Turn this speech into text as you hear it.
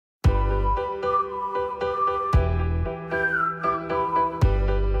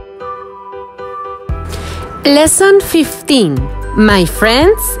Lesson 15. My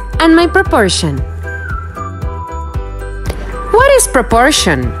friends and my proportion. What is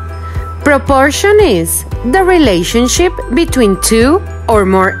proportion? Proportion is the relationship between two or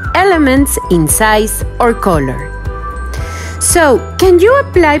more elements in size or color. So, can you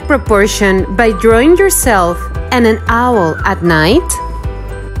apply proportion by drawing yourself and an owl at night?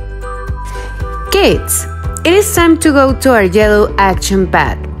 Kids, it is time to go to our yellow action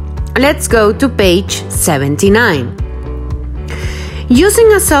pad. Let's go to page 79.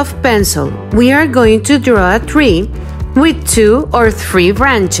 Using a soft pencil, we are going to draw a tree with 2 or 3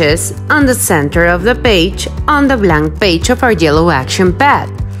 branches on the center of the page on the blank page of our yellow action pad.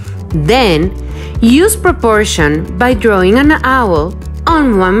 Then, use proportion by drawing an owl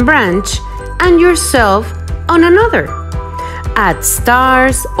on one branch and yourself on another. Add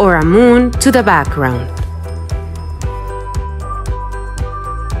stars or a moon to the background.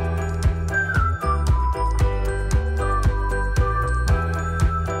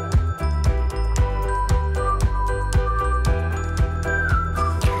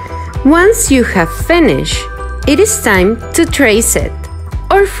 Once you have finished, it is time to trace it,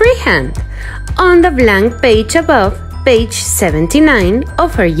 or freehand, on the blank page above page 79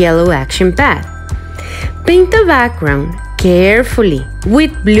 of our yellow action pad. Paint the background carefully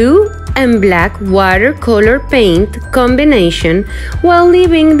with blue and black watercolor paint combination while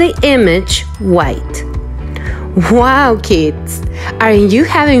leaving the image white. Wow, kids! Aren't you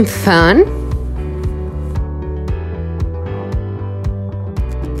having fun?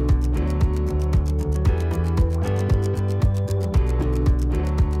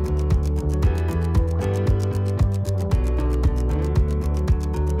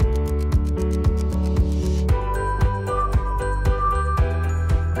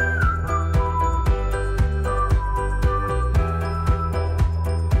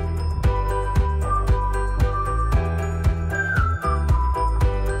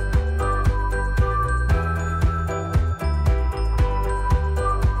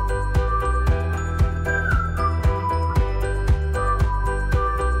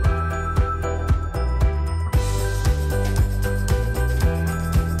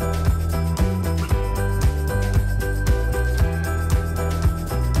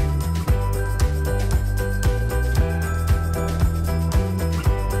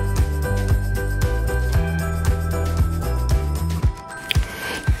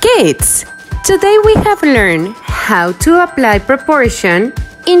 Kids, today we have learned how to apply proportion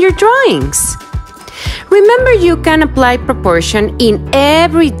in your drawings. Remember, you can apply proportion in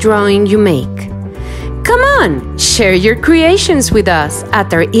every drawing you make. Come on, share your creations with us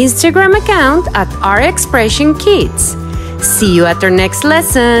at our Instagram account at ARTEXPRESSIONSKIDS. See you at our next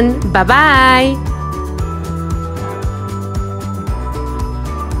lesson. Bye-bye!